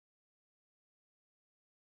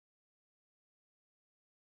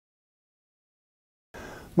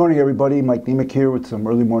Morning everybody, Mike Niemiec here with some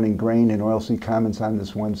early morning grain and oilseed comments on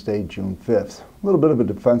this Wednesday, June 5th. A little bit of a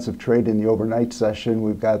defensive trade in the overnight session.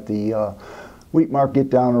 We've got the wheat market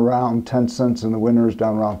down around 10 cents in the winters,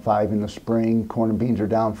 down around 5 in the spring. Corn and beans are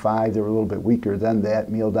down 5. They were a little bit weaker than that.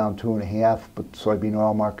 Meal down 2.5, but soybean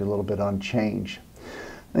oil market a little bit unchanged.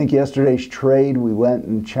 I think yesterday's trade, we went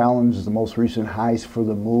and challenged the most recent highs for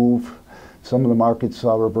the move. Some of the markets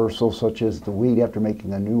saw reversals, such as the wheat after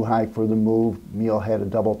making a new high for the move. Meal had a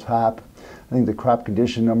double top. I think the crop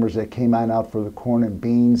condition numbers that came on out for the corn and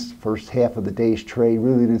beans, first half of the day's trade,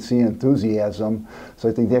 really didn't see enthusiasm. So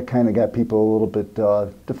I think that kind of got people a little bit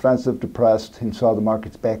defensive, depressed, and saw the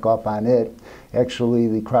markets back up on it. Actually,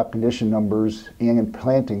 the crop condition numbers and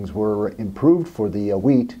plantings were improved for the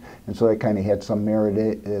wheat, and so that kind of had some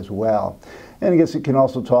merit as well. And I guess you can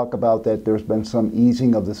also talk about that there's been some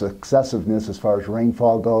easing of this excessiveness as far as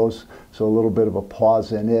rainfall goes, so a little bit of a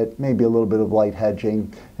pause in it, maybe a little bit of light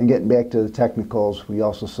hedging. And getting back to the technicals, we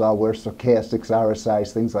also saw where stochastics,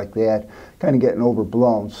 RSIs, things like that, kind of getting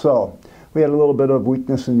overblown. So we had a little bit of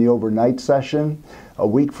weakness in the overnight session. A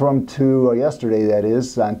week from yesterday, that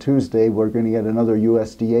is, on Tuesday, we're going to get another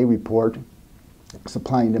USDA report,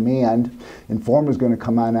 supply and demand. Inform is going to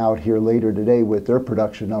come on out here later today with their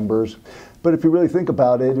production numbers. But if you really think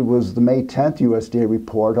about it, it was the May 10th USDA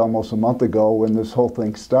report almost a month ago when this whole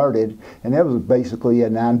thing started, and that was basically a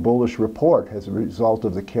non-bullish report as a result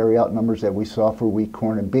of the carryout numbers that we saw for wheat,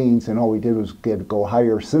 corn, and beans, and all we did was go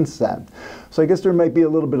higher since then. So I guess there might be a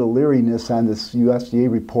little bit of leeriness on this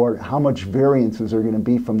USDA report, how much variances are going to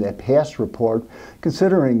be from that past report,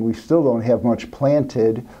 considering we still don't have much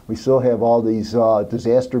planted. We still have all these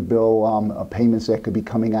disaster bill payments that could be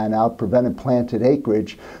coming on out, prevented planted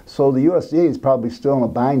acreage. So the USDA is probably still in a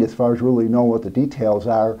bind as far as really knowing what the details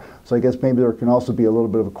are. So I guess maybe there can also be a little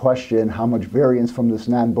bit of a question how much variance from this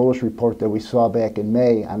non-bullish report that we saw back in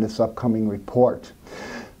May on this upcoming report.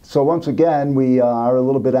 So once again, we are a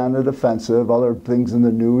little bit on the defensive. Other things in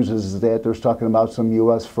the news is that there's talking about some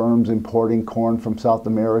U.S. firms importing corn from South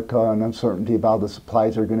America and uncertainty about the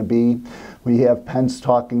supplies are going to be. We have Pence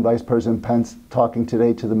talking, Vice President Pence talking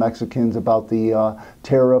today to the Mexicans about the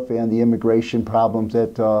tariff and the immigration problems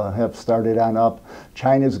that have started on up.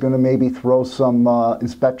 China's going to maybe throw some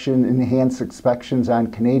enhanced inspections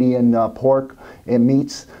on Canadian pork and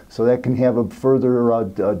meats, so that can have a further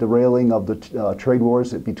derailing of the trade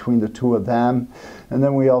wars between the two of them. And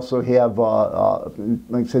then we also have,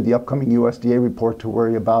 like I said, the upcoming USDA report to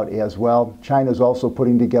worry about as well. China's also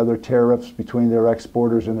putting together tariffs between their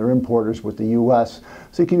exporters and their importers with the U.S.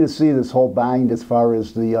 So you can just see this whole bind as far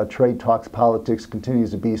as the trade talks politics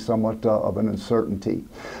continues to be somewhat of an uncertainty.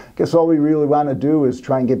 I guess all we really want to do is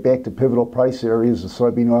try and get back to pivotal price areas. The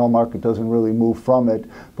soybean oil market doesn't really move from it,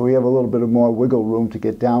 but we have a little bit of more wiggle room to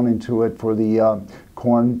get down into it for the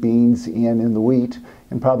corn, beans, and in the wheat,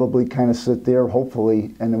 and probably kind of sit there,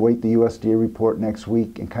 hopefully, and await the USDA report next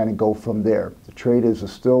week and kind of go from there. The trade is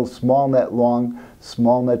still small net long,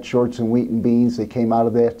 small net shorts in wheat and beans. They came out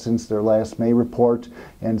of that since their last May report,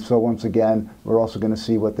 and so once again, we're also going to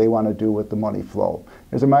see what they want to do with the money flow.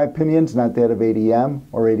 These are my opinions, not that of ADM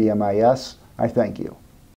or ADMIS. I thank you.